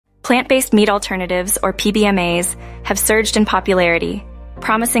Plant-based meat alternatives, or PBMAs, have surged in popularity,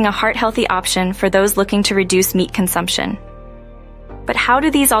 promising a heart-healthy option for those looking to reduce meat consumption. But how do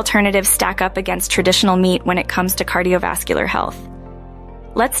these alternatives stack up against traditional meat when it comes to cardiovascular health?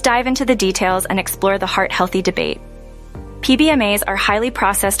 Let's dive into the details and explore the heart-healthy debate. PBMAs are highly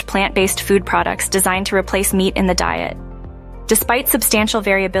processed plant-based food products designed to replace meat in the diet. Despite substantial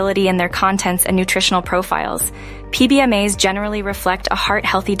variability in their contents and nutritional profiles, PBMAs generally reflect a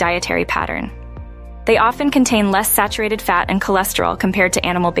heart-healthy dietary pattern. They often contain less saturated fat and cholesterol compared to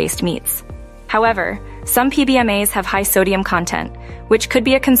animal-based meats. However, some PBMAs have high sodium content, which could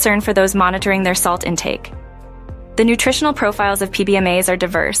be a concern for those monitoring their salt intake. The nutritional profiles of PBMAs are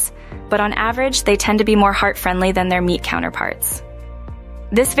diverse, but on average, they tend to be more heart-friendly than their meat counterparts.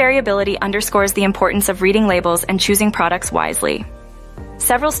 This variability underscores the importance of reading labels and choosing products wisely.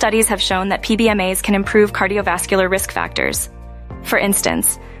 Several studies have shown that PBMAs can improve cardiovascular risk factors. For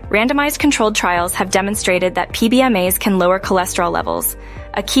instance, randomized controlled trials have demonstrated that PBMAs can lower cholesterol levels,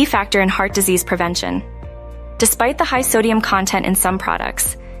 a key factor in heart disease prevention. Despite the high sodium content in some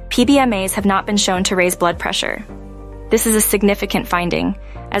products, PBMAs have not been shown to raise blood pressure. This is a significant finding,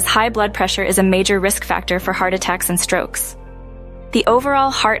 as high blood pressure is a major risk factor for heart attacks and strokes. The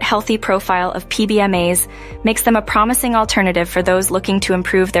overall heart-healthy profile of PBMAs makes them a promising alternative for those looking to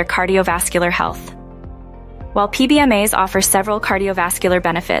improve their cardiovascular health. While PBMAs offer several cardiovascular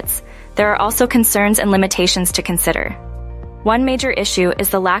benefits, there are also concerns and limitations to consider. One major issue is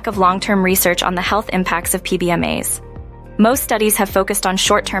the lack of long-term research on the health impacts of PBMAs. Most studies have focused on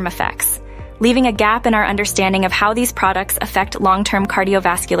short-term effects, leaving a gap in our understanding of how these products affect long-term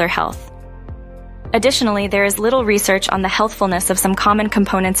cardiovascular health. Additionally, there is little research on the healthfulness of some common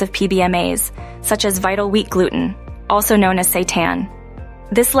components of PBMAs, such as vital wheat gluten, also known as seitan.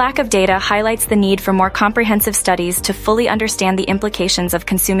 This lack of data highlights the need for more comprehensive studies to fully understand the implications of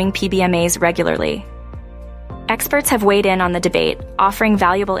consuming PBMAs regularly. Experts have weighed in on the debate, offering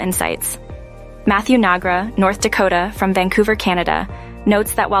valuable insights. Matthew Nagra, North Dakota, from Vancouver, Canada,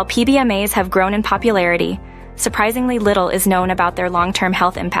 notes that while PBMAs have grown in popularity, surprisingly little is known about their long-term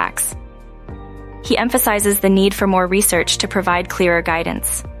health impacts. He emphasizes the need for more research to provide clearer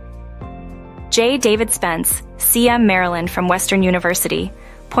guidance. J. David Spence, Tsam, Maryland, from Western University,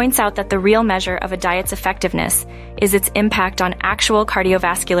 points out that the real measure of a diet's effectiveness is its impact on actual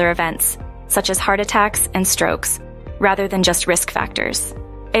cardiovascular events, such as heart attacks and strokes, rather than just risk factors.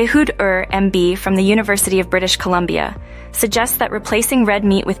 Ehud, MB, from the University of British Columbia, suggests that replacing red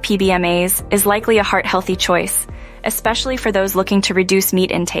meat with PBMAs is likely a heart-healthy choice, especially for those looking to reduce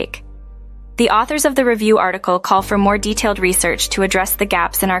meat intake. The authors of the review article call for more detailed research to address the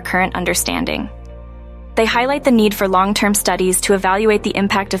gaps in our current understanding. They highlight the need for long-term studies to evaluate the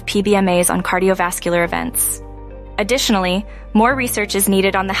impact of PBMAs on cardiovascular events. Additionally, more research is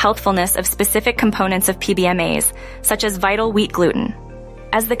needed on the healthfulness of specific components of PBMAs, such as vital wheat gluten.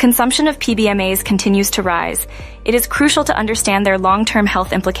 As the consumption of PBMAs continues to rise, it is crucial to understand their long-term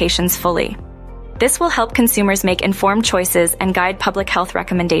health implications fully. This will help consumers make informed choices and guide public health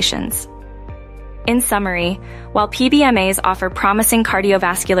recommendations. In summary, while PBMAs offer promising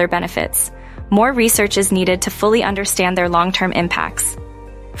cardiovascular benefits, more research is needed to fully understand their long-term impacts.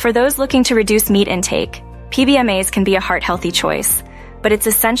 For those looking to reduce meat intake, PBMAs can be a heart-healthy choice, but it's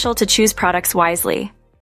essential to choose products wisely.